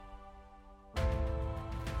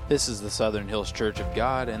This is the Southern Hills Church of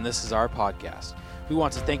God, and this is our podcast. We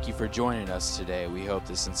want to thank you for joining us today. We hope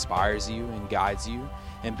this inspires you and guides you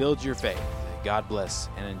and builds your faith. God bless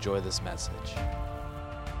and enjoy this message.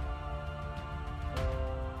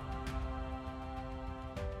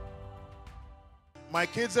 My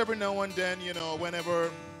kids every now and then,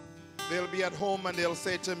 whenever they'll be at home and they'll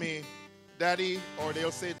say to me, Daddy, or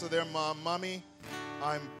they'll say to their mom, Mommy,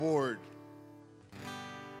 I'm bored.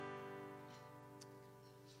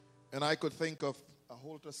 And I could think of a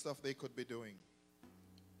whole lot of stuff they could be doing.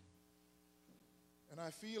 And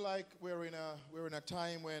I feel like we're in a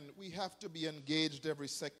time when we have to be engaged every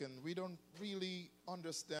second. We don't really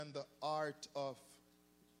understand the art of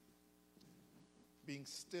being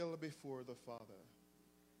still before the Father.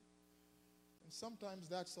 And sometimes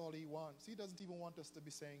that's all He wants. He doesn't even want us to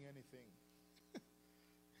be saying anything.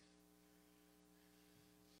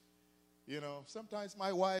 Sometimes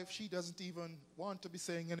my wife, she doesn't even want to be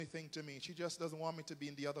saying anything to me. She just doesn't want me to be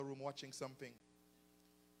in the other room watching something.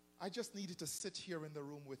 I just needed to sit here in the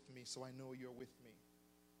room with me so I know you're with me.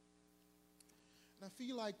 And I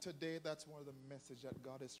feel like today that's one of the messages that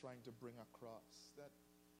God is trying to bring across. That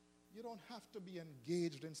you don't have to be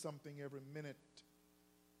engaged in something every minute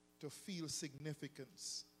to feel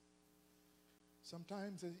significance.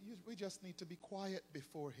 Sometimes we just need to be quiet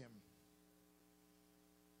before Him.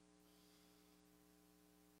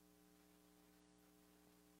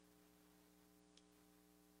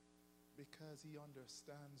 Because He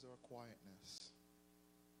understands our quietness.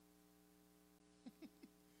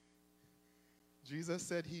 Jesus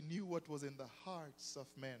said He knew what was in the hearts of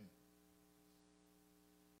men.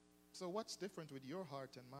 So what's different with your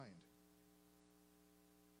heart and mind?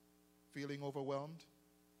 Feeling overwhelmed?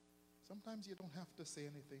 Sometimes you don't have to say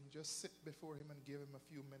anything. Just sit before Him and give Him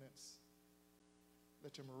a few minutes.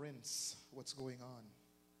 Let Him rinse what's going on.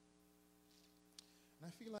 And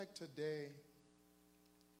I feel like today,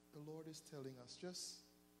 the Lord is telling us, just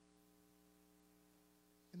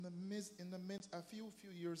in the midst, a few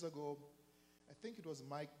years ago, I think it was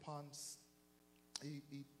Mike Ponce.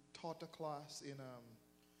 He taught a class in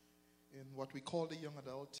what we call the young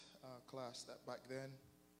adult class back then,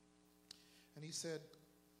 and he said,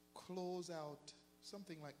 "Close out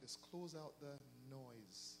something like this. Close out the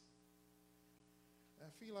noise." And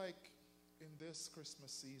I feel like in this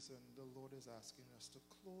Christmas season, the Lord is asking us to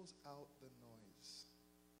close out the noise.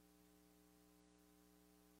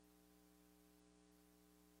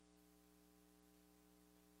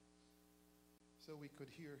 So we could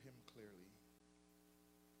hear Him clearly.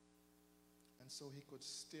 And so He could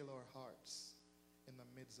still our hearts in the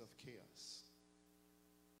midst of chaos.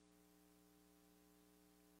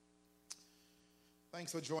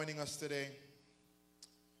 Thanks for joining us today.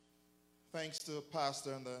 Thanks to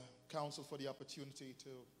Pastor and the council for the opportunity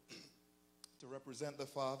to represent the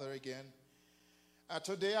Father again.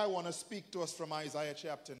 Today I want to speak to us from Isaiah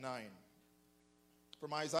chapter 9.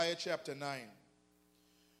 From Isaiah chapter 9.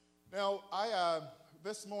 Now,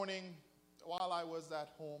 this morning, while I was at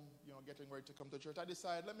home, getting ready to come to church, I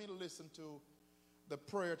decided, let me listen to the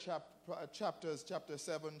prayer chapters, chapter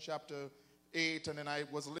 7, chapter 8, and then I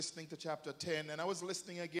was listening to chapter 10, and I was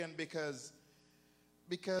listening again because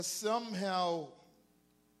somehow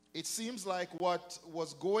it seems like what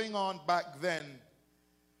was going on back then,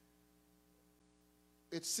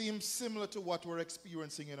 it seems similar to what we're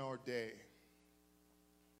experiencing in our day.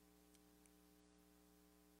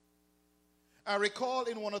 I recall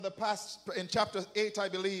in one of the past, in chapter 8, I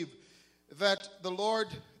believe, that the Lord,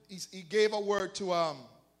 He gave a word to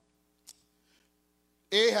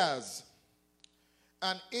Ahaz.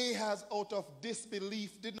 And Ahaz, out of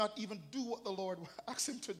disbelief, did not even do what the Lord asked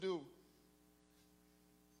him to do.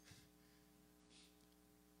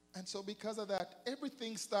 And so because of that,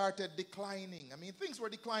 everything started declining. I mean, things were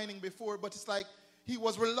declining before, but it's like he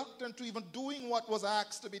was reluctant to even doing what was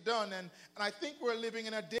asked to be done. And I think we're living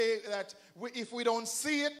in a day that if we don't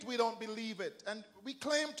see it, we don't believe it. And we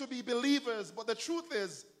claim to be believers, but the truth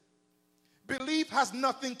is, belief has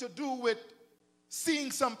nothing to do with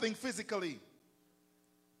seeing something physically.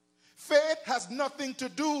 Faith has nothing to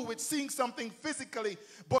do with seeing something physically,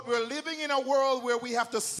 but we're living in a world where we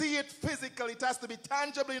have to see it physically. It has to be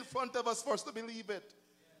tangibly in front of us for us to believe it.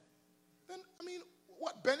 Then,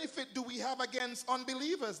 what benefit do we have against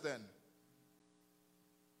unbelievers then?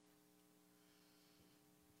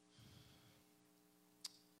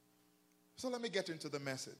 So let me get into the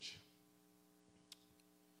message.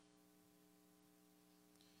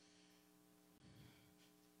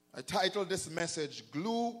 I titled this message,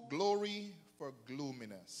 Glory for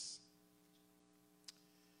Gloominess.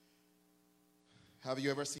 Have you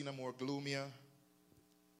ever seen a more gloomier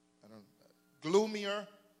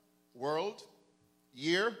world,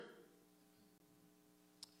 year.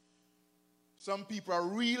 Some people are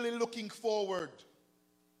really looking forward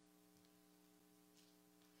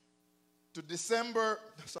to January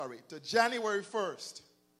 1st.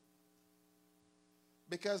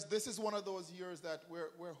 Because this is one of those years that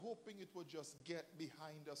we're hoping it will just get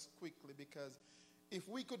behind us quickly. Because if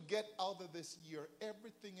we could get out of this year,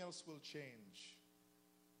 everything else will change.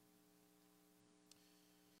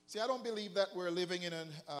 See, I don't believe that we're living in an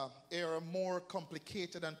era more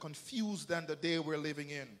complicated and confused than the day we're living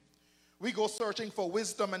in. We go searching for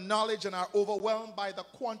wisdom and knowledge and are overwhelmed by the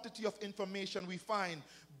quantity of information we find.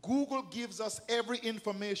 Google gives us every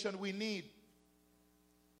information we need,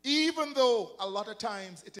 even though a lot of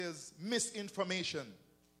times it is misinformation.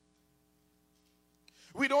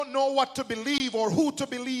 We don't know what to believe or who to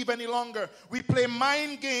believe any longer. We play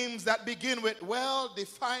mind games that begin with, well,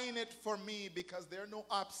 define it for me, because there are no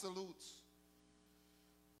absolutes.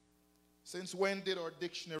 Since when did our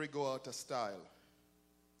dictionary go out of style?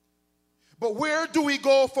 But where do we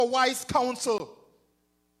go for wise counsel?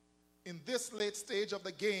 In this late stage of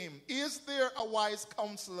the game, is there a wise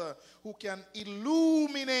counselor who can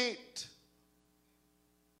illuminate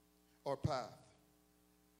our path?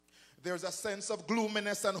 There's a sense of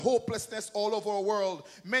gloominess and hopelessness all over our world.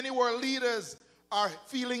 Many world leaders are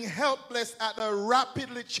feeling helpless at the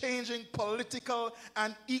rapidly changing political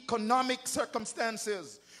and economic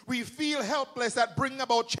circumstances. We feel helpless at bringing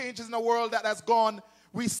about changes in a world that has gone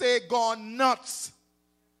nuts.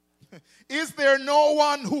 Is there no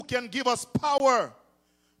one who can give us power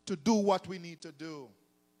to do what we need to do?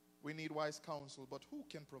 We need wise counsel, but who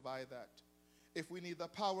can provide that? If we need the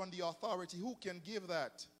power and the authority, who can give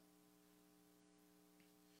that?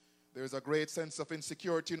 There's a great sense of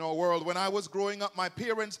insecurity in our world. When I was growing up, my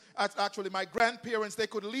grandparents, they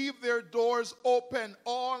could leave their doors open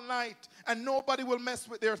all night and nobody will mess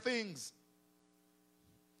with their things.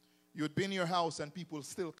 You'd be in your house and people will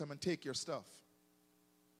still come and take your stuff.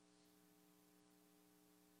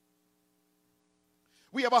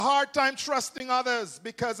 We have a hard time trusting others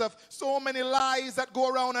because of so many lies that go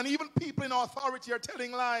around, and even people in authority are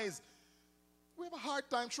telling lies. We have a hard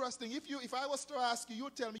time trusting. If I was to ask you,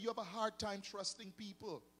 you'd tell me you have a hard time trusting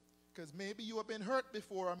people because maybe you have been hurt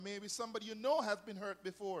before, or maybe somebody you know has been hurt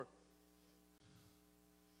before.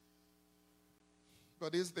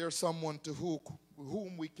 But is there someone to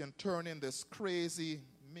whom we can turn in this crazy,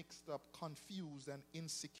 mixed up, confused, and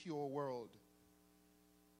insecure world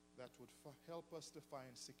that would help us to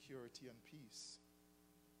find security and peace?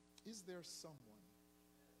 Is there someone?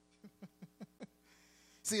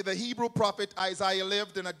 See, the Hebrew prophet Isaiah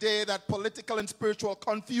lived in a day that political and spiritual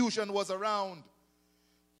confusion was around.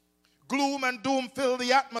 Gloom and doom filled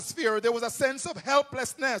the atmosphere. There was a sense of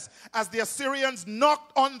helplessness as the Assyrians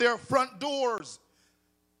knocked on their front doors.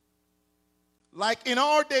 Like in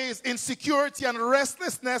our days, insecurity and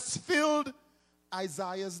restlessness filled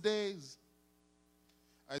Isaiah's days.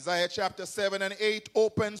 Isaiah chapter 7 and 8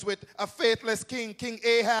 opens with a faithless king, King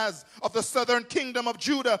Ahaz of the southern kingdom of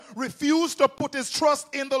Judah, refused to put his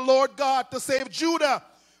trust in the Lord God to save Judah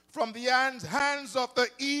from the hands of the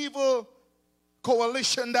evil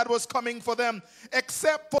coalition that was coming for them.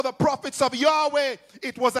 Except for the prophets of Yahweh,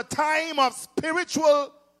 it was a time of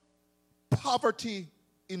spiritual poverty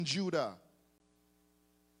in Judah.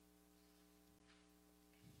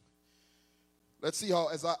 Let's see how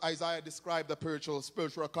Isaiah described the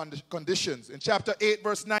spiritual conditions. In chapter 8,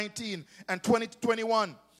 verse 19 and 20 to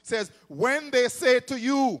 21, says, when they say to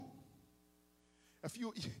you,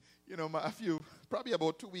 probably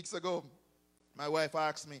about 2 weeks ago, my wife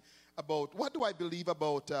asked me about, what do I believe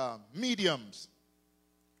about mediums?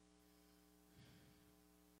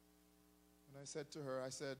 And I said to her,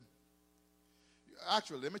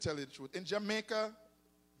 actually, let me tell you the truth. In Jamaica,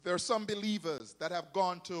 there are some believers that have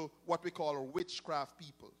gone to what we call witchcraft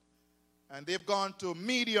people. And they've gone to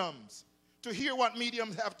mediums to hear what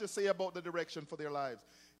mediums have to say about the direction for their lives.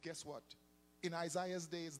 Guess what? In Isaiah's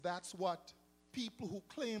days, that's what people who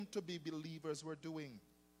claim to be believers were doing.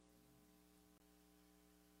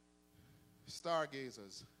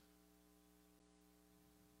 Stargazers.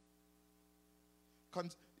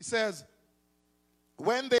 He says,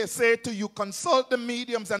 when they say to you, consult the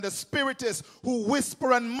mediums and the spiritists who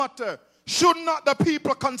whisper and mutter, should not the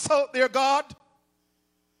people consult their God?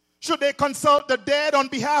 Should they consult the dead on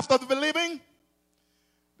behalf of the living?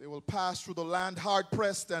 They will pass through the land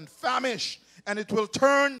hard-pressed and famished, and it will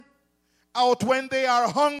turn out when they are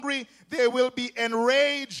hungry, they will be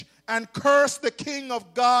enraged and curse the King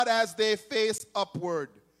of God as they face upward.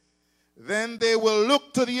 Then they will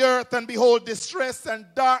look to the earth and behold distress and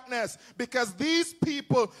darkness, because these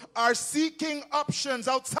people are seeking options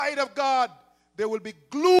outside of God. There will be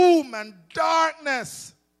gloom and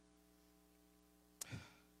darkness.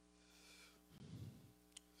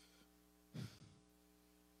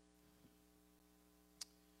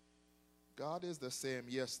 God is the same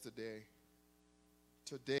yesterday,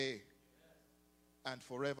 today, and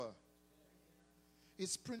forever.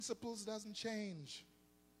 His principles doesn't change.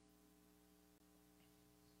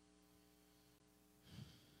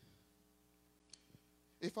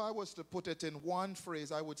 If I was to put it in one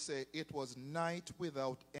phrase, I would say it was night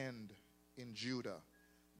without end in Judah.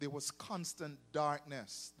 There was constant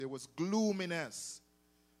darkness. There was gloominess.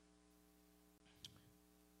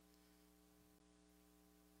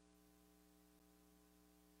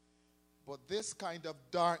 But this kind of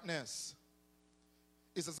darkness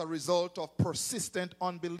is as a result of persistent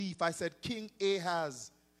unbelief. I said King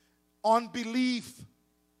Ahaz, unbelief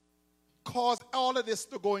caused all of this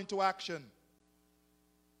to go into action.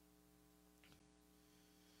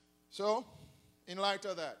 So, in light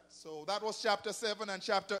of that, so that was chapter 7 and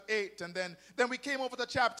chapter 8, and then we came over to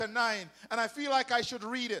chapter 9, and I feel like I should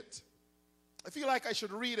read it.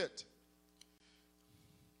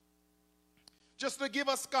 Just to give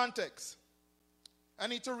us context, I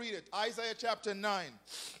need to read it. Isaiah chapter 9.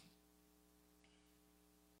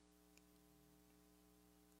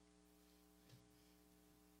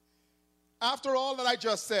 After all that I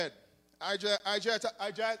just said,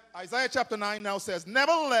 Isaiah chapter 9 now says,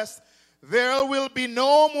 nevertheless, there will be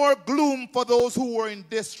no more gloom for those who were in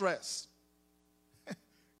distress.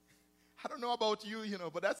 I don't know about you,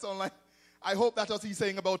 but that sounds like, I hope that's what he's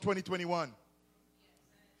saying about 2021.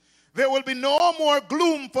 There will be no more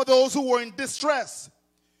gloom for those who were in distress.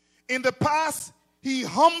 In the past, he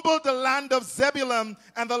humbled the land of Zebulun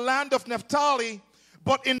and the land of Naphtali,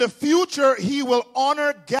 but in the future, he will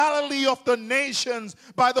honor Galilee of the nations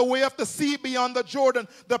by the way of the sea beyond the Jordan.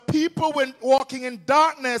 The people when walking in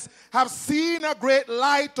darkness have seen a great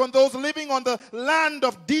light. On those living on the land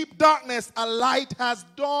of deep darkness, a light has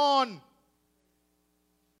dawned.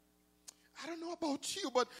 I don't know about you,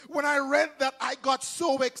 but when I read that, I got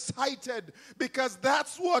so excited, because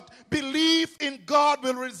that's what belief in God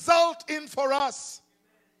will result in for us.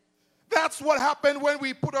 That's what happened when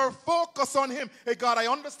we put our focus on him. Hey, God,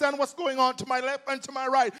 I understand what's going on to my left and to my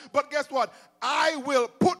right, but guess what? I will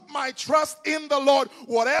put my trust in the Lord.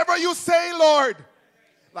 Whatever you say, Lord.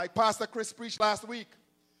 Like Pastor Chris preached last week.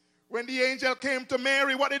 When the angel came to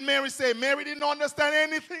Mary, what did Mary say? Mary didn't understand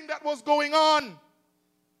anything that was going on.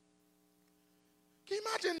 Can you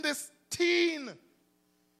imagine this teen?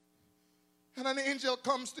 And an angel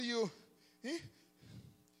comes to you. Hey,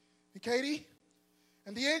 Katie?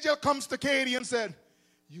 And the angel comes to Katie and said,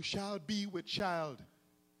 you shall be with child.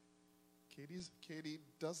 Katie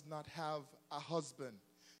does not have a husband.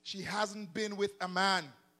 She hasn't been with a man.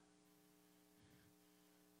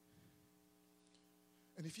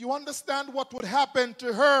 And if you understand what would happen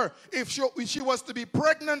to her if she was to be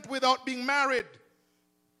pregnant without being married.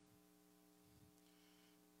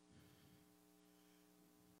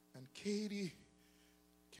 And Katie's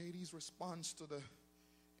response to the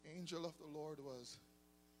angel of the Lord was,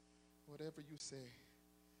 whatever you say,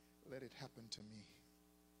 let it happen to me.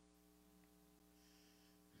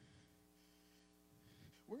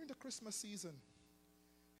 We're in the Christmas season.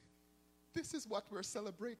 This is what we're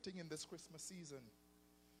celebrating in this Christmas season.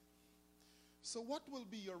 So what will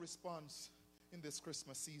be your response in this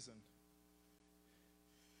Christmas season?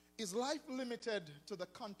 Is life limited to the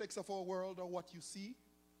context of our world or what you see?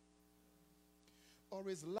 Or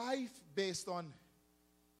is life based on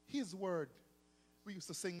his word? We used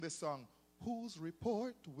to sing this song, whose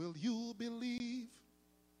report will you believe?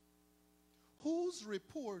 Whose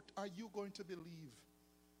report are you going to believe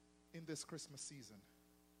in this Christmas season?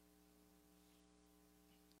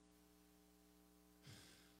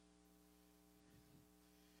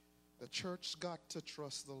 The church's got to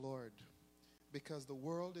trust the Lord, because the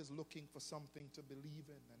world is looking for something to believe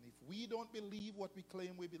in. And if we don't believe what we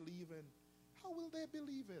claim we believe in, how will they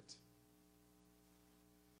believe it?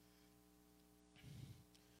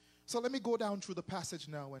 So let me go down through the passage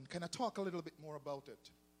now and kind of talk a little bit more about it.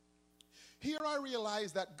 Here I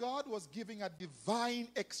realize that God was giving a divine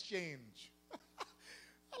exchange.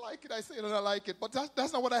 I like it, I say it and I like it, but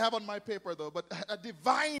that's not what I have on my paper though, but a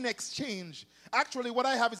divine exchange. Actually, what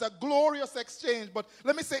I have is a glorious exchange, but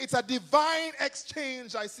let me say it's a divine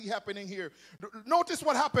exchange I see happening here. Notice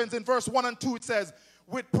what happens in verse 1 and 2. It says,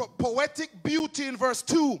 with poetic beauty in verse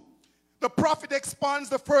 2, the prophet expands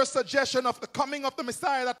the first suggestion of the coming of the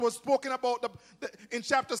Messiah that was spoken about in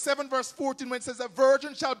chapter 7, verse 14, when it says, a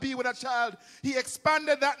virgin shall be with a child. He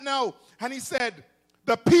expanded that now, and he said,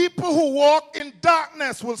 the people who walk in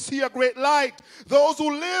darkness will see a great light. Those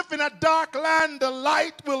who live in a dark land, the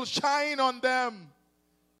light will shine on them.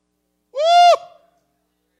 Woo!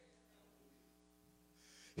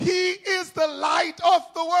 He is the light of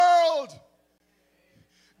the world.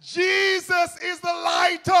 Jesus is the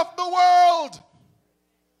light of the world.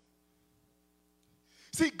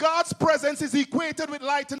 See, God's presence is equated with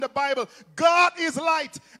light in the Bible. God is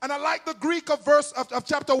light. And I like the Greek of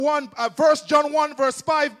chapter 1, verse John 1, verse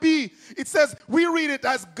 5b. It says, we read it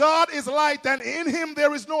as God is light and in him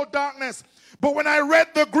there is no darkness. But when I read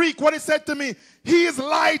the Greek, what it said to me, he is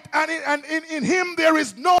light and in him there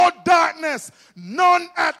is no darkness, none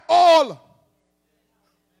at all.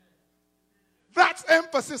 That's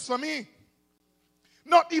emphasis for me.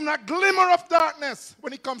 Not even a glimmer of darkness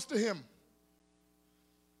when it comes to him.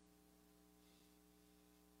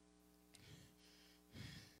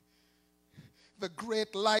 The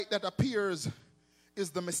great light that appears is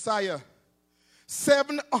the Messiah.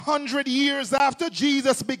 700 years after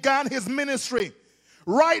Jesus began his ministry,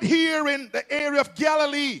 right here in the area of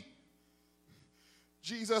Galilee,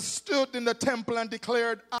 Jesus stood in the temple and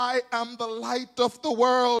declared, I am the light of the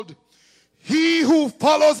world. He who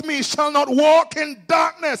follows me shall not walk in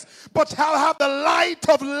darkness, but shall have the light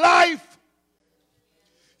of life.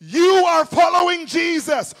 You are following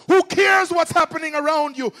Jesus. Who cares what's happening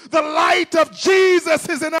around you? The light of Jesus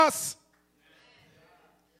is in us.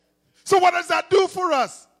 So what does that do for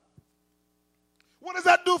us? What does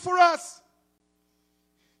that do for us?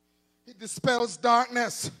 It dispels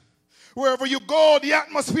darkness. Wherever you go, the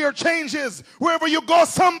atmosphere changes. Wherever you go,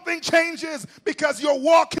 something changes because you're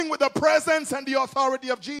walking with the presence and the authority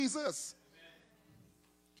of Jesus.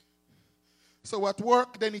 So at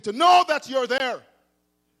work, they need to know that you're there.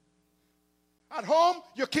 At home,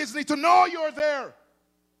 your kids need to know you're there.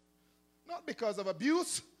 Not because of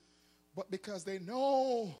abuse, but because they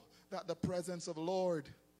know that the presence of the Lord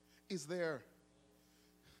is there.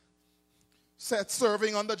 Seth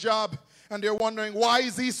serving on the job, and they're wondering, why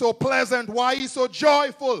is he so pleasant? Why is he so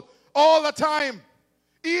joyful all the time,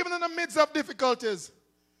 even in the midst of difficulties?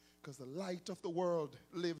 Because the light of the world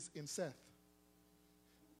lives in Seth.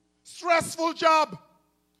 Stressful job.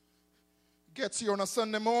 Gets here on a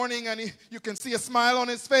Sunday morning and you can see a smile on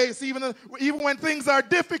his face even when things are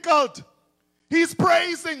difficult. He's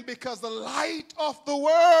praising because the light of the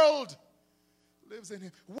world lives in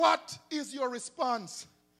him. What is your response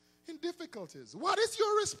in difficulties? What is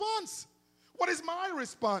your response? What is my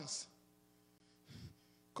response?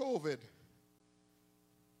 COVID.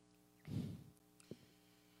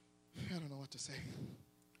 I don't know what to say.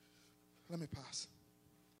 Let me pass.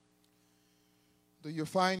 Do you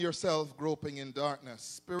find yourself groping in darkness,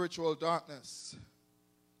 spiritual darkness?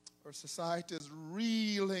 Or society is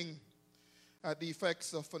reeling at the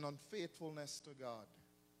effects of an unfaithfulness to God?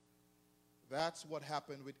 That's what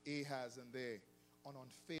happened with Ahaz and they. An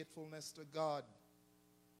unfaithfulness to God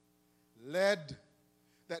led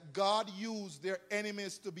that God used their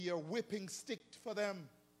enemies to be a whipping stick for them,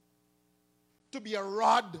 to be a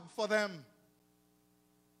rod for them.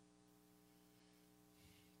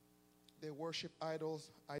 They worship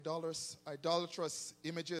idols, idolatrous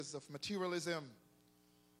images of materialism,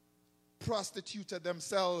 prostituted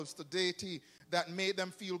themselves to deity that made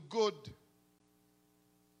them feel good,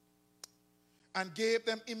 and gave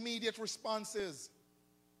them immediate responses.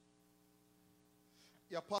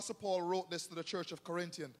 The Apostle Paul wrote this to the church of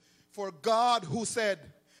Corinthians. For God, who said,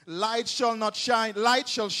 light shall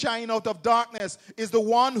shine out of darkness, is the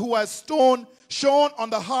one who has shone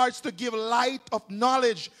on the hearts to give light of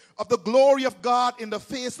knowledge of the glory of God in the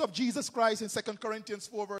face of Jesus Christ in 2 Corinthians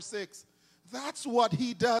 4 verse 6. That's what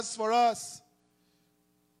he does for us.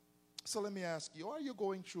 So let me ask you, are you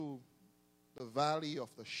going through the valley of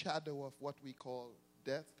the shadow of what we call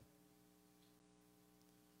death?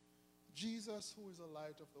 Jesus, who is the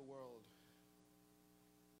light of the world,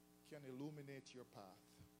 can illuminate your path.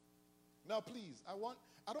 Now please,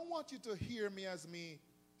 I don't want you to hear me as me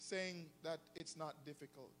saying that it's not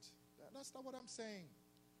difficult. That's not what I'm saying.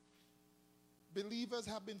 Believers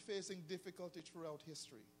have been facing difficulty throughout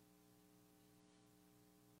history.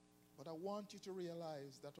 But I want you to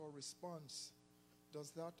realize that our response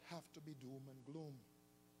does not have to be doom and gloom.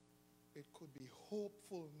 It could be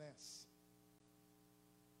hopefulness.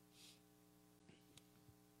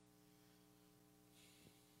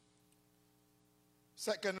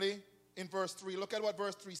 Secondly, in verse 3, look at what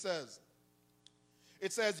verse 3 says.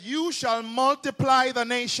 It says, you shall multiply the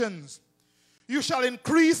nations. You shall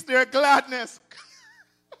increase their gladness.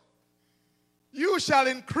 You shall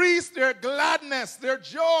increase their gladness, their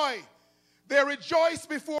joy. They rejoice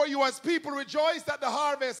before you as people rejoice at the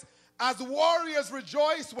harvest, as warriors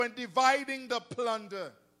rejoice when dividing the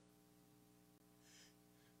plunder.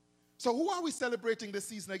 So who are we celebrating this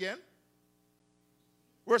season again?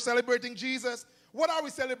 We're celebrating Jesus. What are we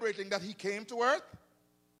celebrating? That he came to earth?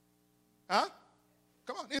 Huh?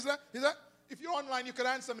 Come on, is that? If you're online, you can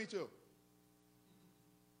answer me too.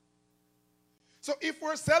 So if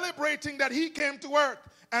we're celebrating that he came to earth,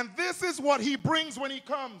 and this is what he brings when he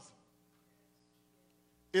comes,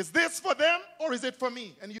 is this for them or is it for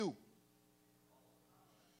me and you?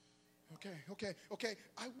 Okay.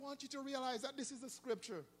 I want you to realize that this is the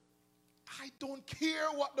scripture. I don't care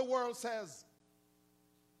what the world says.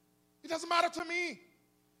 It doesn't matter to me.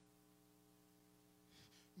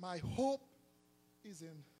 My hope is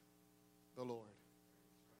in the Lord.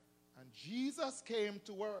 And Jesus came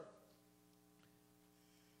to earth.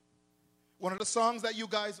 One of the songs that you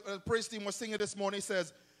guys, praise team was singing this morning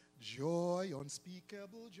says, joy,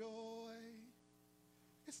 unspeakable joy.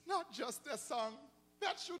 It's not just a song.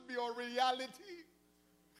 That should be our reality.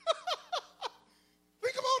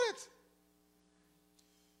 Think about it.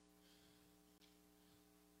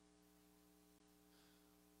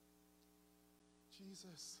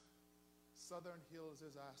 Jesus, Southern Hills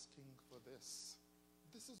is asking for this.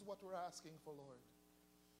 This is what we're asking for, Lord.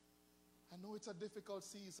 I know it's a difficult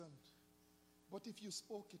season, but if you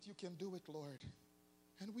spoke it, you can do it, Lord.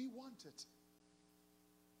 And we want it.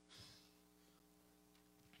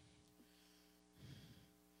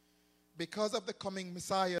 Because of the coming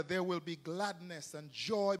Messiah, there will be gladness and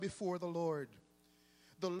joy before the Lord.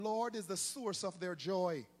 The Lord is the source of their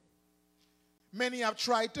joy. Many have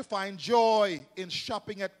tried to find joy in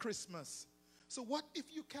shopping at Christmas. So what if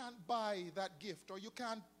you can't buy that gift or you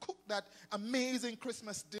can't cook that amazing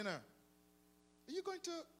Christmas dinner? Are you going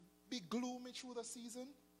to be gloomy through the season?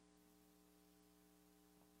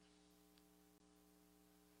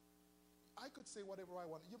 I could say whatever I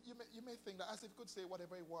want. You may think that as if he could say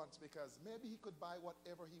whatever he wants because maybe he could buy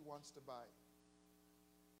whatever he wants to buy.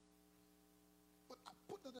 But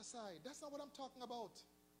put that aside. That's not what I'm talking about.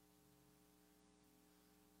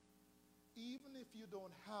 Even if you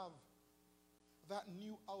don't have that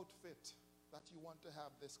new outfit that you want to have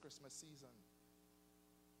this Christmas season,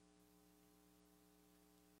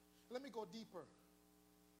 let me go deeper.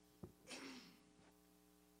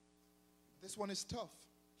 This one is tough.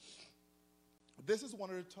 This is one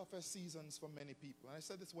of the toughest seasons for many people. And I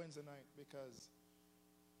said this Wednesday night because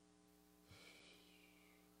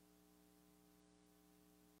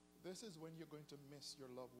this is when you're going to miss your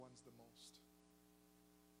loved ones the most.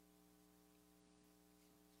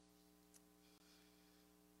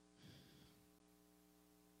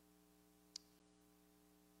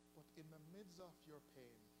 But in the midst of your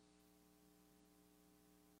pain,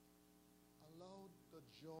 allow the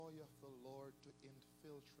joy of the Lord to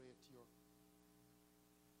infiltrate your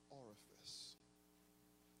orifice.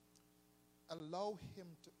 Allow him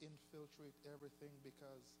to infiltrate everything,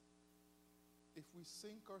 because if we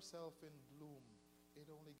sink ourselves in gloom, it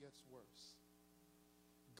only gets worse.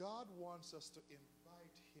 God wants us to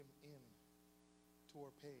invite him in to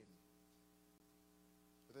our pain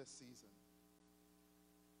this season.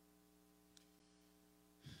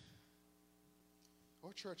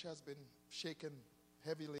 Our church has been shaken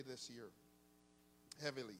heavily this year.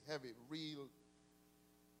 Heavy,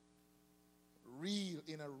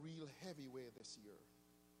 in a real heavy way this year.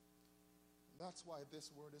 That's why this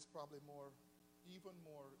word is probably even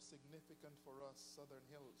more significant for us, Southern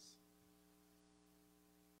Hills.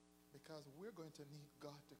 Because we're going to need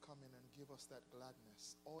God to come in and give us that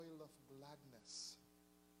gladness, oil of gladness.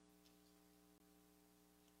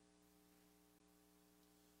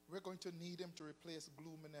 We're going to need him to replace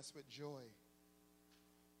gloominess with joy.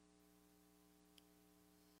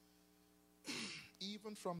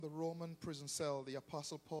 Even from the Roman prison cell, the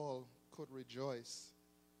Apostle Paul could rejoice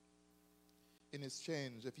in his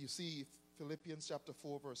change. If you see Philippians chapter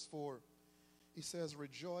 4, verse 4, he says,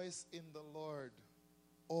 rejoice in the Lord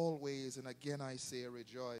always, and again I say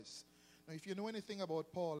rejoice. Now, if you know anything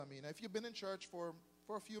about Paul, if you've been in church for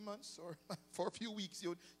a few months or for a few weeks,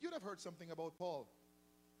 you'd have heard something about Paul.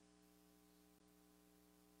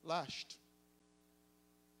 Lashed,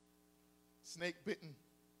 snake bitten,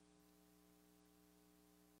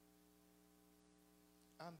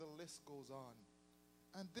 and the list goes on.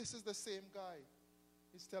 And this is the same guy.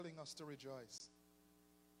 He's telling us to rejoice.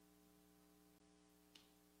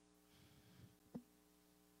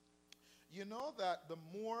 You know that the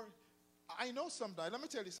more, I know sometimes, let me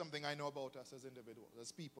tell you something I know about us as individuals,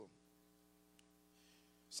 as people.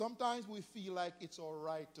 Sometimes we feel like it's all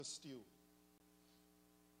right to stew.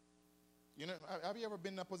 You know, have you ever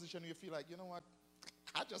been in a position where you feel like, you know what,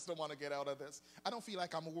 I just don't want to get out of this. I don't feel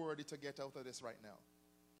like I'm worthy to get out of this right now.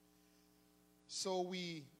 So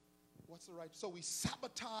we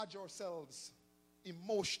sabotage ourselves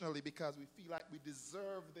emotionally because we feel like we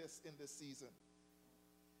deserve this in this season.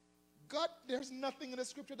 God, there's nothing in the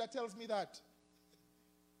scripture that tells me that.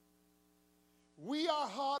 We are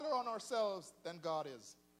harder on ourselves than God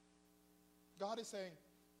is. God is saying,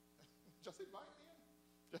 just invite me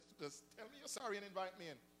in. Just tell me you're sorry and invite me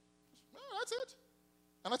in. Well, that's it.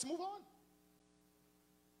 And let's move on.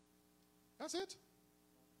 That's it.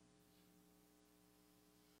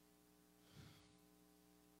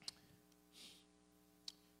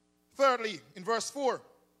 Thirdly, in verse 4,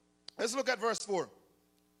 let's look at verse 4. It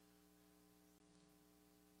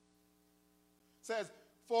says,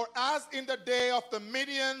 for as in the day of the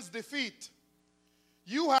Midian's defeat,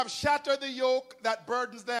 you have shattered the yoke that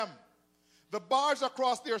burdens them, the bars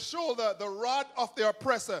across their shoulder, the rod of their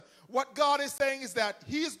oppressor. What God is saying is that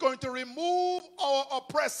He's going to remove our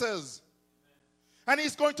oppressors, and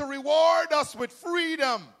He's going to reward us with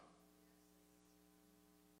freedom.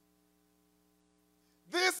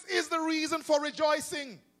 This is the reason for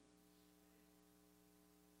rejoicing.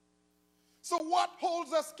 So what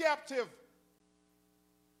holds us captive?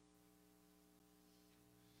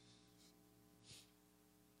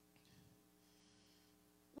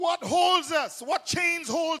 What holds us? What chains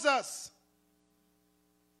holds us?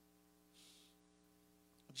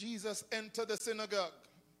 Jesus entered the synagogue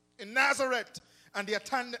in Nazareth, and the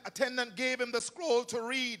attendant gave him the scroll to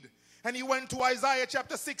read. And he went to Isaiah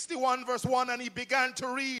chapter 61 verse 1 and he began to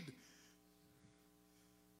read.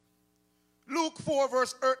 Luke 4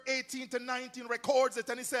 verse 18 to 19 records it,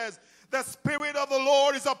 and he says, the Spirit of the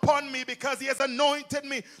Lord is upon me because He has anointed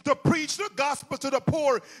me to preach the gospel to the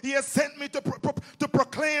poor. He has sent me to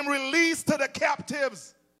proclaim release to the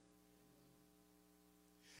captives.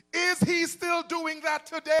 Is He still doing that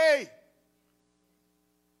today?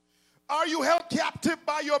 Are you held captive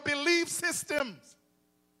by your belief systems,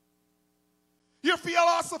 your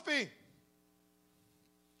philosophy,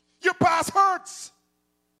 your past hurts,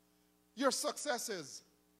 your successes?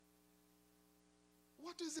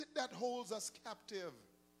 What is it that holds us captive?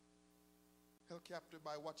 Held captive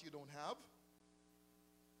by what you don't have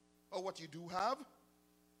or what you do have?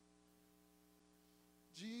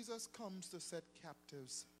 Jesus comes to set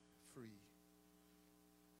captives free.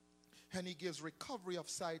 And He gives recovery of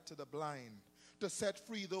sight to the blind, to set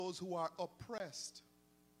free those who are oppressed.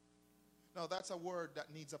 Now that's a word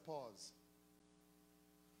that needs a pause.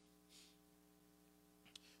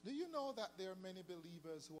 Do you know that there are many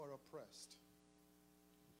believers who are oppressed?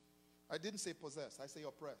 I didn't say possessed, I say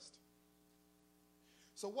oppressed.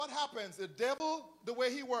 So what happens? The devil, the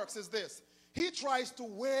way he works is this. He tries to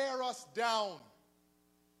wear us down.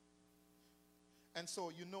 And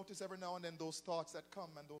so you notice every now and then those thoughts that come,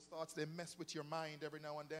 and those thoughts, they mess with your mind every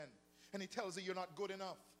now and then. And he tells you you're not good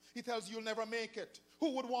enough. He tells you you'll never make it.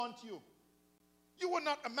 Who would want you? You would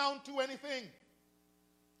not amount to anything.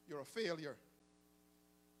 You're a failure.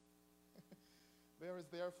 There is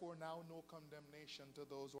therefore now no condemnation to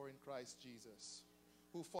those who are in Christ Jesus,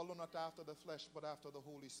 who follow not after the flesh, but after the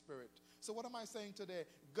Holy Spirit. So what am I saying today?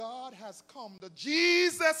 God has come.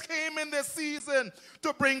 Jesus came in this season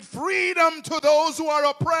to bring freedom to those who are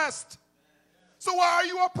oppressed. So why are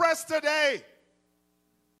you oppressed today?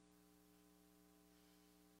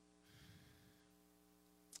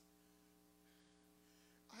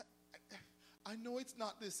 I know it's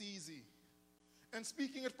not this easy. And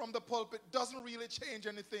speaking it from the pulpit doesn't really change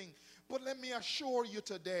anything. But let me assure you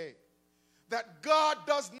today that God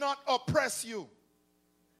does not oppress you.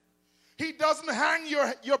 He doesn't hang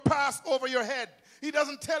your past over your head. He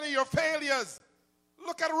doesn't tell you your failures.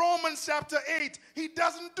 Look at Romans chapter 8. He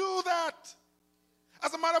doesn't do that.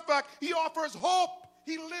 As a matter of fact, He offers hope.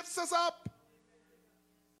 He lifts us up.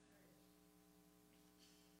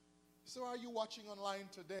 So are you watching online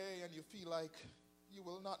today and you feel like you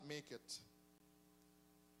will not make it?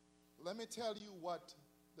 Let me tell you what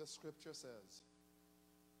the scripture says.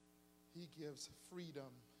 He gives freedom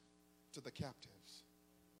to the captives.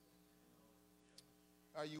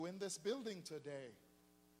 Are you in this building today?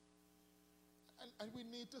 And we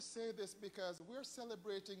need to say this because we're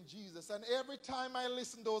celebrating Jesus. And every time I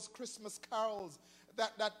listen to those Christmas carols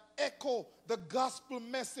that echo the gospel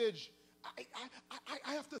message,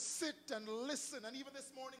 I have to sit and listen. And even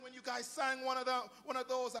this morning when you guys sang one of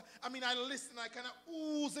those, I listen, I kind of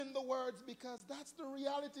ooze in the words because that's the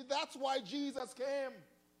reality. That's why Jesus came.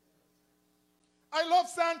 I love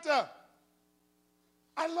Santa.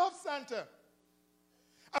 I love Santa.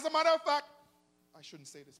 As a matter of fact, I shouldn't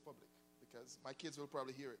say this public because my kids will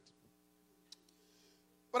probably hear it.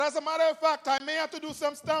 But as a matter of fact, I may have to do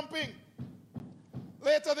some stamping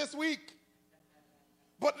later this week.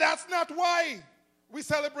 But that's not why we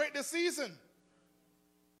celebrate the season.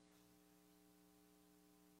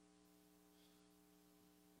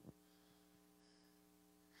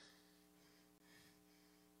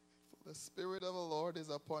 For the Spirit of the Lord is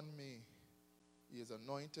upon me. He has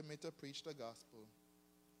anointed me to preach the gospel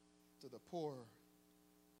to the poor.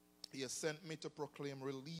 He has sent me to proclaim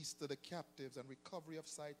release to the captives and recovery of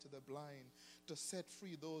sight to the blind, to set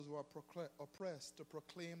free those who are oppressed, to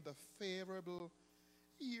proclaim the favorable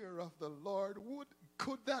year of the Lord.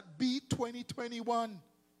 Could that be 2021?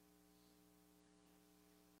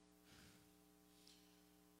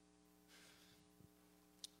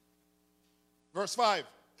 Verse 5.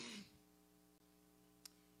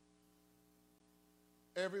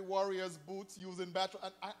 Every warrior's boots used in battle.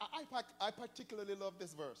 And I particularly love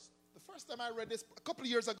this verse. The first time I read this a couple of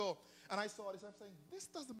years ago, and I saw this, I'm saying, this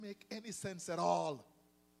doesn't make any sense at all.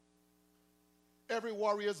 Every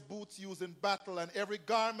warrior's boots used in battle and every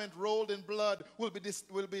garment rolled in blood will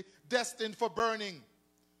be destined for burning,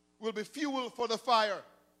 will be fuel for the fire.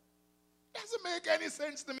 Doesn't make any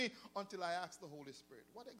sense to me until I asked the Holy Spirit,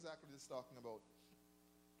 what exactly is this talking about?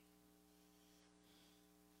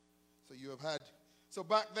 So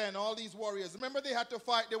back then, all these warriors, remember they had to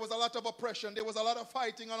fight. There was a lot of oppression. There was a lot of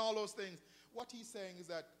fighting and all those things. What he's saying is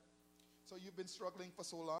that, so you've been struggling for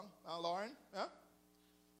so long, Lauren? Huh?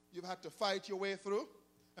 You've had to fight your way through?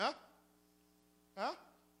 Huh? Huh?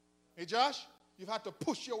 Hey, Josh, you've had to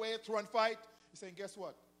push your way through and fight? He's saying, guess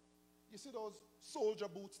what? You see those soldier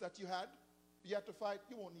boots that you had to fight?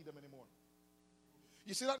 You won't need them anymore.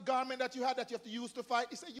 You see that garment that you had that you have to use to fight?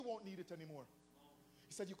 He said, you won't need it anymore.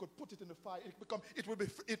 He said you could put it in the fire.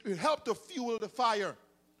 It will help to fuel the fire.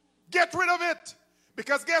 Get rid of it.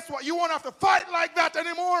 Because guess what? You won't have to fight like that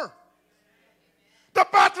anymore. The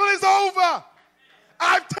battle is over.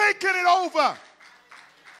 I've taken it over.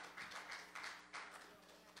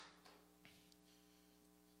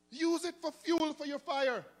 Use it for fuel for your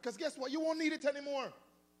fire. Because guess what? You won't need it anymore.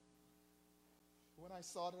 When I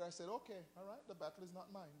saw that, I said, okay, all right, the battle is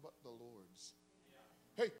not mine, but the Lord's.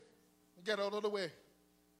 Hey, get out of the way.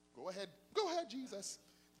 Go ahead, Jesus.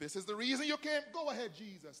 This is the reason you came. Go ahead,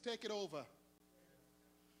 Jesus. Take it over.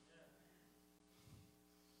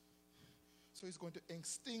 So he's going to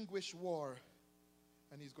extinguish war,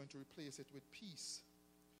 and he's going to replace it with peace.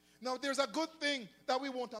 Now, there's a good thing that we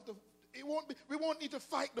won't need to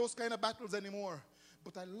fight those kind of battles anymore.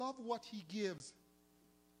 But I love what he gives.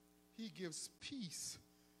 He gives peace.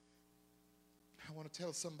 I want to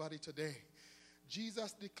tell somebody today,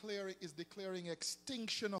 Jesus is declaring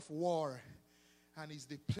extinction of war, and he's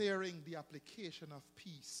declaring the application of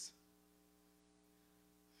peace.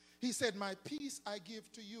 He said, my peace I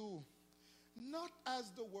give to you, not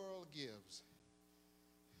as the world gives.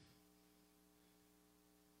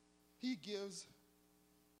 He gives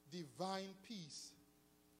divine peace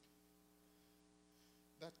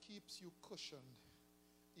that keeps you cushioned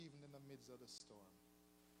even in the midst of the storm.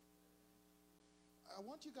 I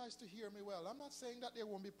want you guys to hear me well. I'm not saying that there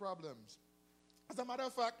won't be problems. As a matter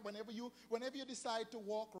of fact, whenever you decide to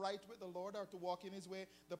walk right with the Lord or to walk in his way,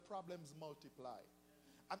 the problems multiply.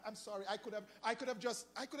 I'm sorry, I could have just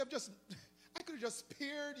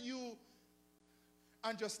spared you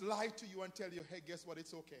and just lied to you and tell you, hey, guess what,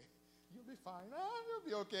 it's okay. You'll be fine. You'll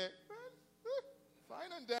be okay.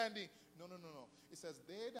 Fine and dandy. No. It says,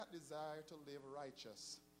 they that desire to live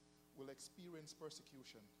righteous will experience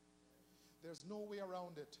persecution. There's no way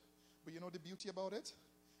around it. But you know the beauty about it?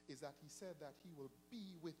 Is that he said that he will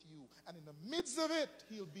be with you. And in the midst of it,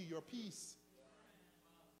 he'll be your peace.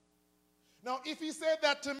 Now, if he said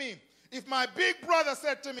that to me, if my big brother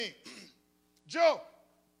said to me, Joe,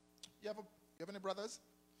 you have any brothers?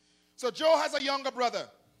 So Joe has a younger brother.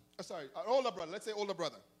 An older brother. Let's say older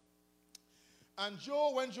brother. And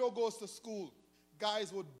Joe, when Joe goes to school,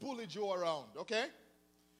 guys would bully Joe around, okay?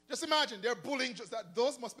 Just imagine, they're bullying,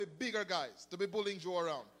 those must be bigger guys to be bullying Joe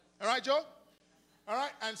around. All right, Joe? All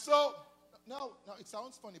right, and so, now it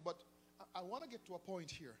sounds funny, but I want to get to a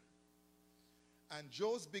point here. And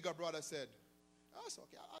Joe's bigger brother said, oh, it's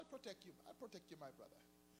okay, I'll protect you. I'll protect you, my brother.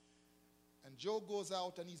 And Joe goes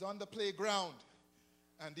out and he's on the playground.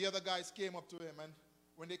 And the other guys came up to him. And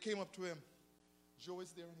when they came up to him, Joe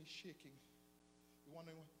is there and he's shaking.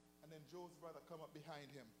 And then Joe's brother come up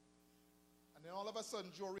behind him. And then all of a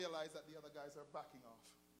sudden, Joe realized that the other guys are backing off.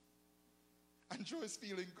 And Joe is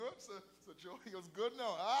feeling good. So Joe feels good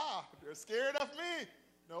now. They're scared of me.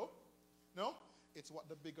 No. It's what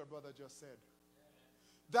the bigger brother just said.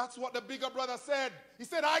 That's what the bigger brother said. He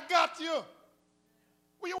said, I got you.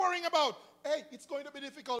 What are you worrying about? Hey, it's going to be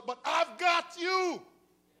difficult, but I've got you.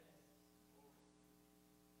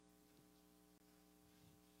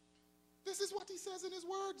 This is what he says in his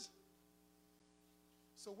words.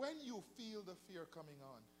 So when you feel the fear coming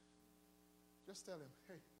on, just tell him,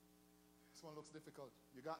 hey, this one looks difficult.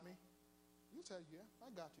 You got me? You tell, yeah,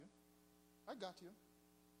 I got you. I got you.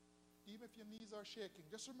 Even if your knees are shaking,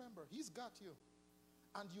 just remember, he's got you.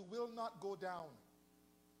 And you will not go down.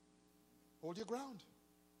 Hold your ground.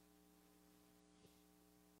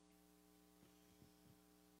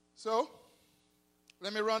 So,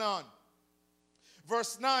 let me run on.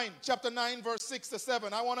 Verse 9, chapter 9, verse 6 to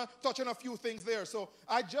 7. I want to touch on a few things there. So,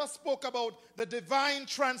 I just spoke about the divine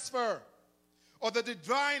transfer or the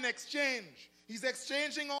divine exchange. He's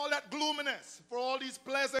exchanging all that gloominess for all these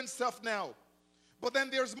pleasant stuff now. But then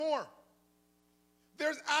there's more.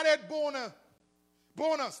 There's added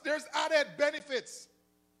bonus. There's added benefits.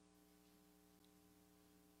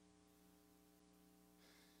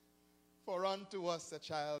 For unto us a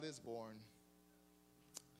child is born.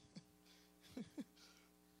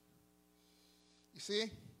 You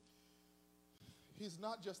see, he's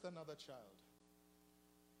not just another child.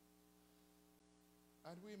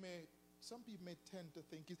 And some people may tend to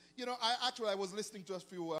think, I was listening to a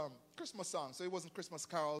few Christmas songs, so it wasn't Christmas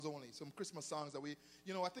carols only, some Christmas songs that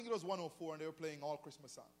I think it was 104 and they were playing all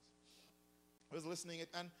Christmas songs. I was listening it,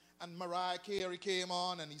 and Mariah Carey came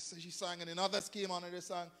on, and she sang, and then others came on and they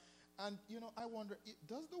sang. And, I wonder,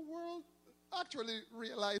 does the world actually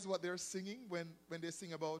realize what they're singing when they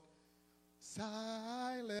sing about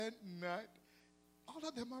Silent Night? All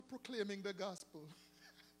of them are proclaiming the gospel.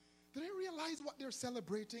 Do they realize what they're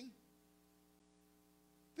celebrating?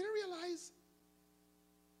 Do they realize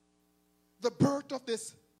the birth of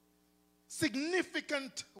this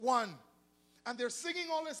significant one? And they're singing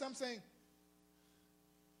all this. I'm saying,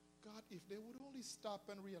 God, if they would only stop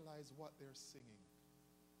and realize what they're singing,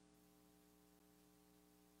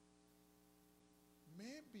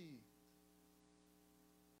 maybe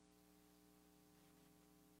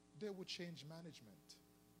they would change management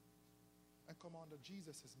and come under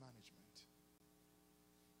Jesus' management.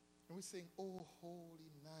 And we're saying, oh,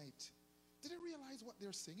 holy night. Did they realize what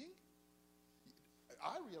they're singing?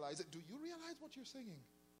 I realize it. Do you realize what you're singing?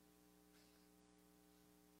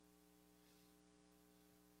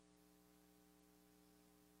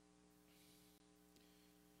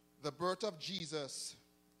 The birth of Jesus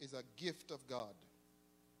is a gift of God.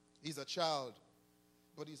 He's a child,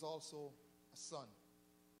 but he's also a son.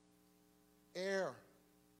 Heir.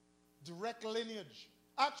 Direct lineage.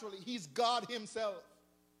 Actually, he's God himself.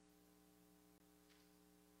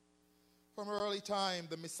 From early time,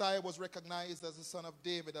 the Messiah was recognized as the son of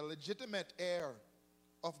David, a legitimate heir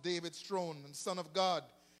of David's throne and son of God.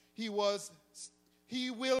 He will,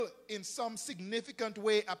 in some significant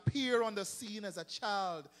way, appear on the scene as a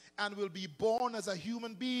child and will be born as a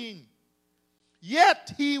human being.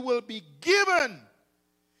 Yet he will be given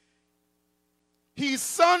his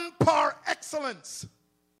son par excellence,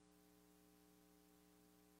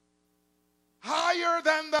 higher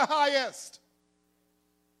than the highest.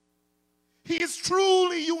 He is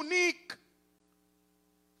truly unique.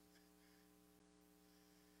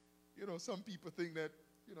 Some people think that,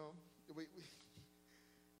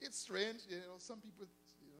 it's strange. Some people,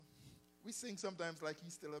 we sing sometimes like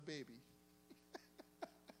he's still a baby.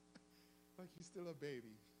 Like he's still a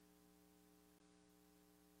baby.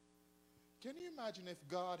 Can you imagine if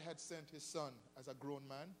God had sent his son as a grown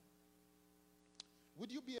man?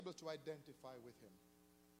 Would you be able to identify with him?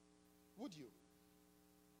 Would you?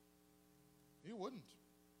 You wouldn't.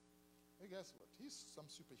 Hey, guess what? He's some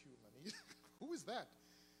superhuman. Who is that?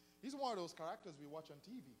 He's one of those characters we watch on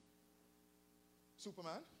TV.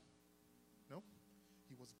 Superman? No.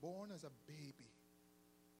 He was born as a baby.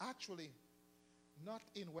 Actually, not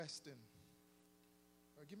in Weston.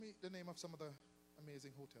 Give me the name of some of the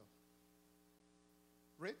amazing hotel.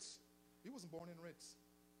 Ritz? He wasn't born in Ritz.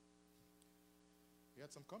 He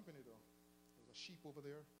had some company though. There was a sheep over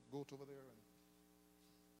there, a goat over there, and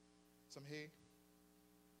some hay.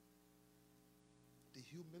 The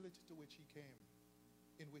humility to which he came,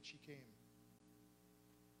 in which he came.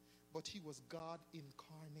 But he was God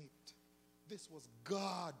incarnate. This was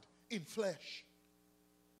God in flesh.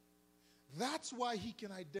 That's why he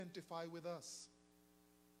can identify with us.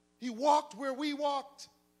 He walked where we walked.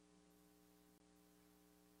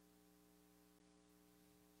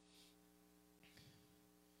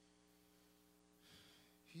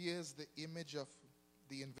 He is the image of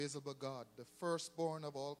the invisible God, the firstborn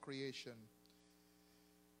of all creation.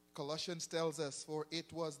 Colossians tells us, for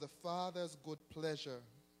it was the Father's good pleasure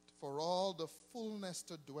for all the fullness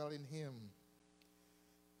to dwell in him.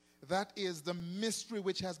 That is the mystery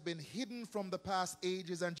which has been hidden from the past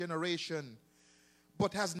ages and generation,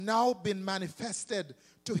 but has now been manifested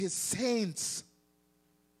to his saints.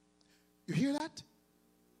 You hear that?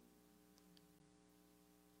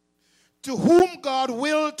 To whom God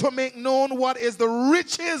willed to make known what is the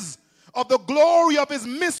riches of the glory of his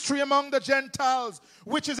mystery among the Gentiles,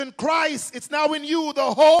 which is in Christ. It's now in you,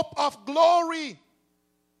 the hope of glory.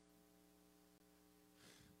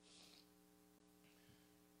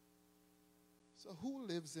 So who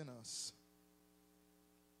lives in us?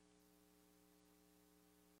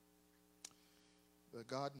 The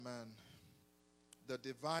God-man, the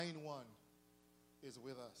divine one, is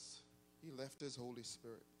with us. He left his Holy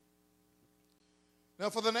Spirit. Now,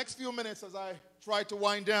 for the next few minutes, as I try to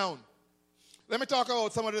wind down, let me talk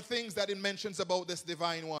about some of the things that it mentions about this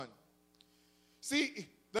divine one. See,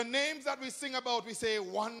 the names that we sing about, we say,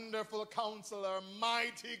 Wonderful Counselor,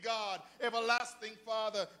 Mighty God, Everlasting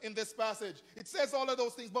Father in this passage. It says all of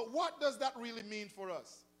those things, but what does that really mean for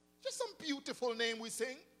us? Just some beautiful name we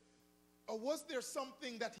sing? Or was there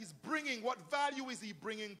something that he's bringing? What value is he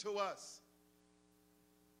bringing to us?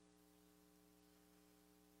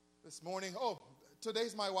 This morning,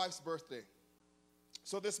 today's my wife's birthday.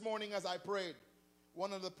 So this morning as I prayed,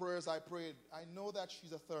 one of the prayers I prayed, I know that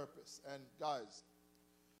she's a therapist. And guys,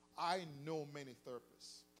 I know many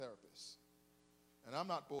therapists. And I'm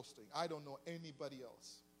not boasting. I don't know anybody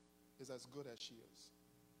else is as good as she is.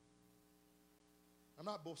 I'm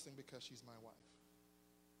not boasting because she's my wife.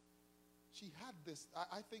 She had this,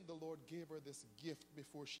 I think the Lord gave her this gift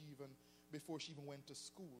before she even went to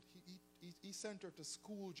school. He sent her to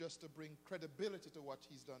school just to bring credibility to what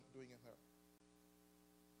he's doing in her.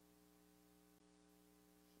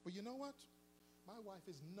 But you know what? My wife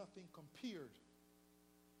is nothing compared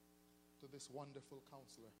to this wonderful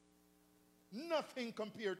counselor. Nothing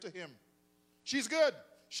compared to him. She's good.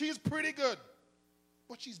 She's pretty good.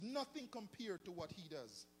 But she's nothing compared to what he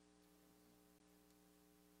does.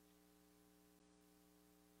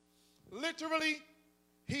 Literally,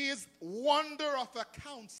 he is wonder of a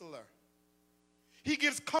counselor. He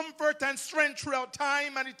gives comfort and strength throughout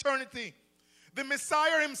time and eternity. The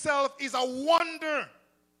Messiah himself is a wonder.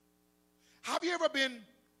 Have you ever been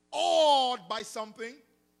awed by something?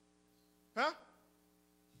 Huh?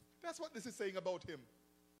 That's what this is saying about him.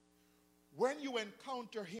 When you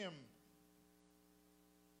encounter him,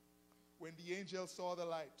 when the angels saw the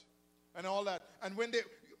light and all that, and weren't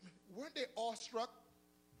they awestruck?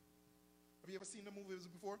 Have you ever seen the movies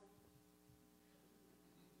before?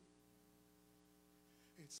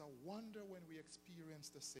 It's a wonder when we experience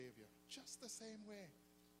the Savior, just the same way.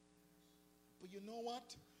 But you know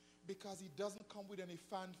what? Because he doesn't come with any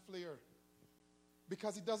fanfare,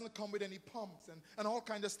 because he doesn't come with any pumps and all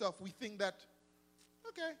kind of stuff, we think that,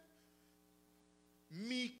 okay,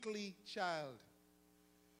 meekly child.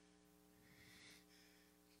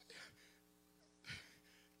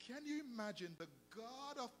 Can you imagine the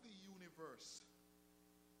God of the universe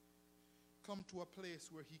come to a place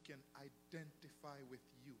where he can identify with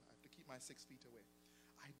you? I have to keep my 6 feet away.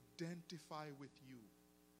 Identify with you.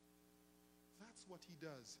 That's what he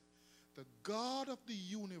does. The God of the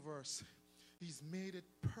universe, he's made it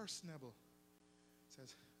personable.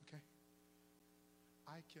 Says, okay,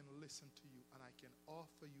 I can listen to you and I can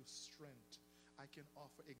offer you strength. I can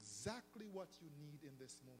offer exactly what you need in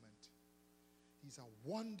this moment. He's a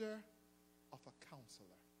wonder of a counselor.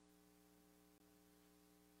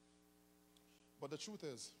 But the truth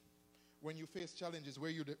is, when you face challenges,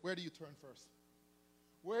 where do you turn first?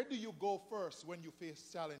 Where do you go first when you face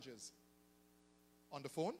challenges? On the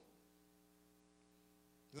phone?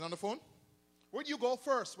 Is it on the phone? Where do you go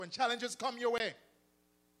first when challenges come your way?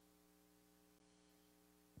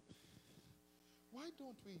 Why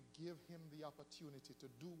don't we give him the opportunity to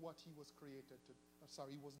do what he was created to?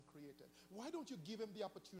 He wasn't created. Why don't you give him the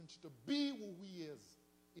opportunity to be who he is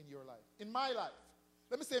in your life, in my life?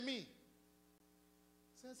 Let me say me. It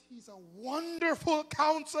says he's a wonderful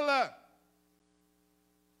counselor.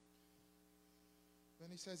 Then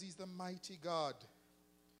he says he's the mighty God,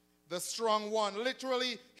 the strong one.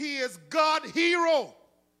 Literally, he is God hero.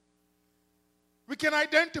 We can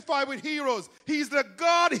identify with heroes. He's the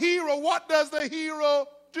God hero. What does the hero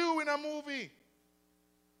do in a movie?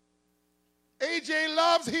 AJ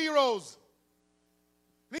loves heroes.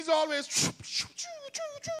 He's always he's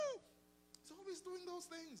always doing those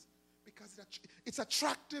things because it's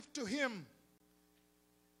attractive to him.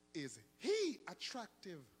 Is he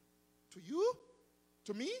attractive to you?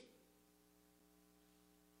 To me?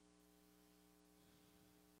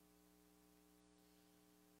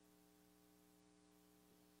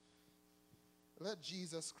 Let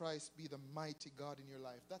Jesus Christ be the mighty God in your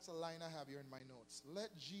life. That's a line I have here in my notes.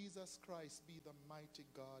 Let Jesus Christ be the mighty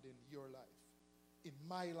God in your life, in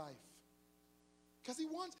my life. Because he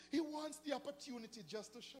wants the opportunity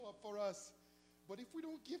just to show up for us. But if we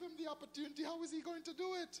don't give him the opportunity, how is he going to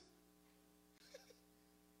do it?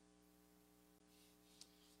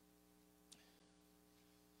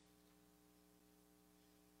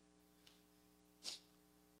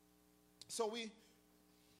 So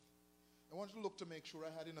I want to look to make sure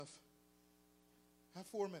I had enough. I have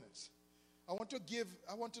 4 minutes. I want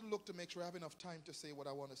to look to make sure I have enough time to say what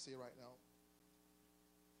I want to say right now.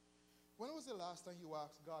 When was the last time you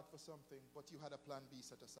asked God for something, but you had a plan B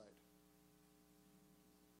set aside?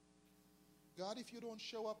 God, if you don't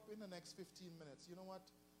show up in the next 15 minutes, you know what?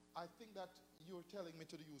 I think that you're telling me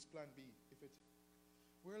to use plan B.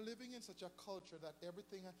 We're living in such a culture that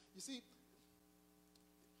everything, you see,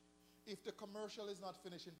 if the commercial is not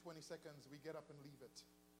finished in 20 seconds, we get up and leave it.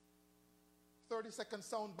 30-second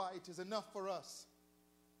sound bite is enough for us.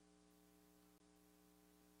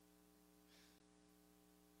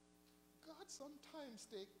 God sometimes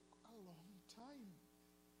takes a long time.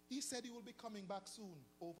 He said he will be coming back soon,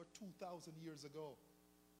 over 2,000 years ago.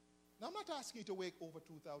 Now, I'm not asking you to wait over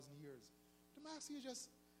 2,000 years. I'm asking you just,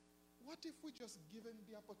 what if we just give him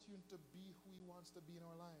the opportunity to be who he wants to be in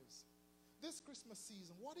our lives? This Christmas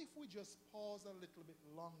season, what if we just pause a little bit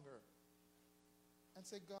longer and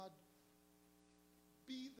say, God,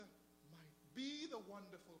 be the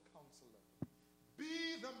wonderful counselor.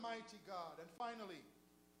 Be the mighty God. And finally,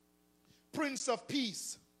 Prince of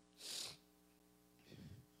Peace.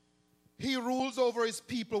 He rules over his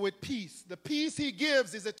people with peace. The peace he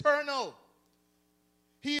gives is eternal.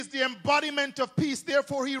 He is the embodiment of peace.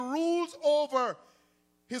 Therefore, he rules over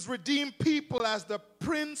his redeemed people as the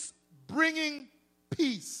Prince bringing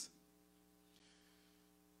peace.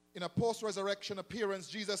 In a post-resurrection appearance,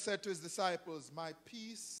 Jesus said to his disciples, my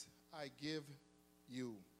peace I give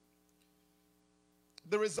you.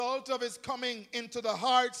 The result of his coming into the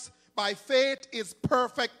hearts by faith is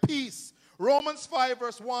perfect peace. Romans 5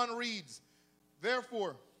 verse 1 reads,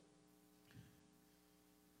 therefore,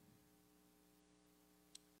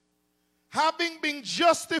 having been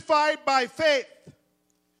justified by faith,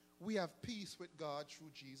 we have peace with God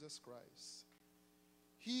through Jesus Christ.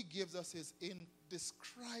 He gives us his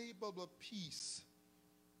indescribable peace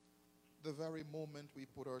the very moment we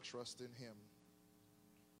put our trust in him.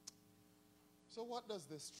 So what does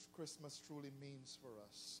this Christmas truly means for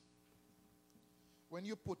us? When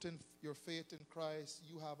you put in your faith in Christ,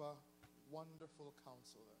 you have a wonderful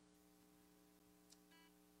counselor.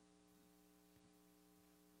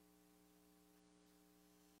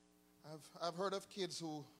 I've heard of kids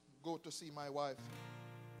who go to see my wife,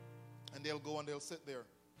 and they'll go and they'll sit there.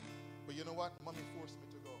 But you know what? Mommy forced me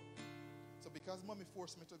to go. So because mommy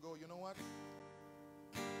forced me to go, you know what?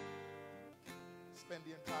 Spend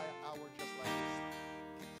the entire hour just like this.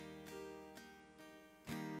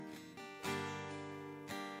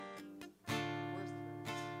 Where's the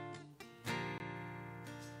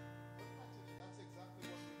That's exactly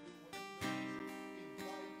what we do when we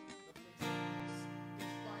invite the Prince of Peace,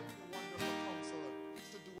 invite the wonderful counselor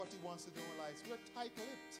to do what he wants to do in our lives. We're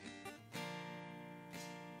tight-lipped.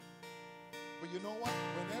 But you know what?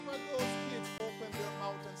 Whenever those kids open their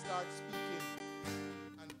mouth and start speaking,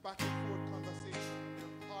 and back and forth conversation,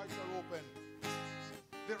 their hearts are open,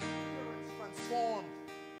 their appearance transformed,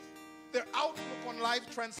 their outlook on life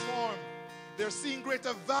transformed, they're seeing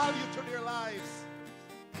greater value to their lives.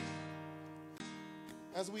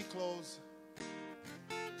 As we close,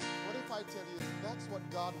 what if I tell you that's what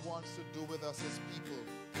God wants to do with us as people?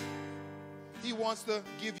 He wants to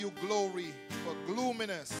give you glory for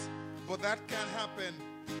gloominess. But that can't happen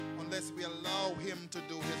unless we allow him to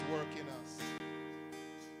do his work in us.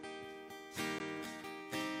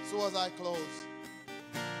 So as I close,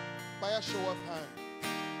 by a show of hands,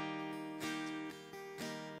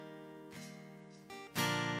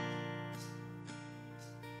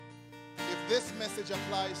 if this message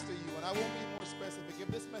applies to you, and I won't be more specific, if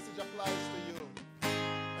this message applies to you,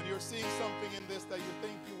 and you're seeing something in this that you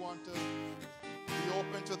think you want to be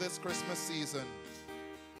open to this Christmas season,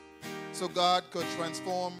 so God could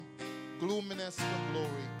transform gloominess to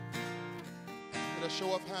glory. With a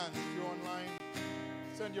show of hands, if you're online,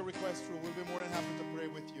 send your request through. We'll be more than happy to pray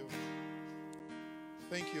with you.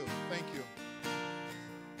 Thank you. Thank you.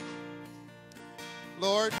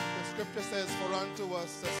 Lord, the scripture says, for unto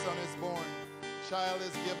us a son is born, child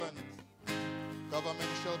is given. Government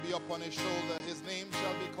shall be upon his shoulder. His name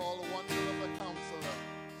shall be called Wonderful Counselor,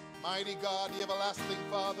 Mighty God, the Everlasting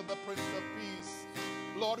Father, the Prince of Peace.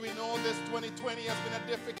 Lord, we know this 2020 has been a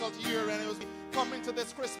difficult year, and it was coming to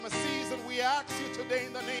this Christmas season. We ask you today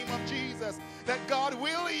in the name of Jesus that, God,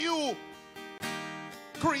 will you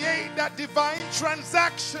create that divine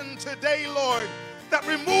transaction today, Lord, that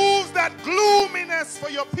removes that gloominess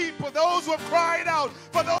for your people, those who have cried out,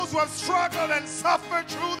 for those who have struggled and suffered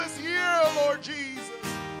through this year, Lord Jesus.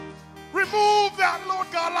 Remove that, Lord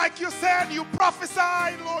God, like you said, you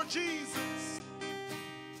prophesied, Lord Jesus.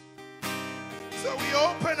 So we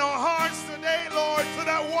open our hearts today, Lord, to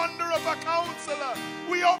that wonder of a counselor.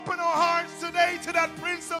 We open our hearts today to that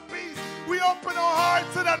Prince of Peace. We open our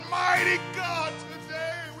hearts to that mighty God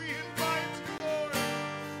today. We invite you, Lord.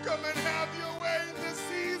 Come and have your way in this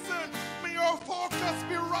season. May your focus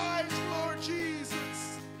be right, Lord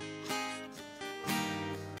Jesus.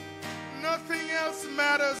 Nothing else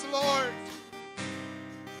matters, Lord.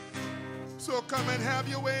 So come and have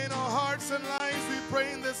your way in our hearts and lives, we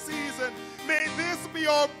pray in this season. May this be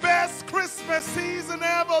our best Christmas season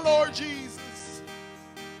ever, Lord Jesus.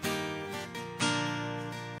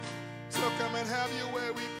 So come and have your way,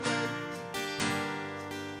 we pray.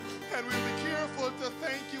 And we'll be careful to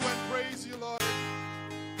thank you and praise you, Lord.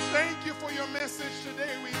 Thank you for your message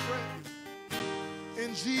today, we pray.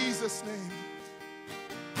 In Jesus' name,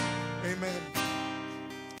 amen.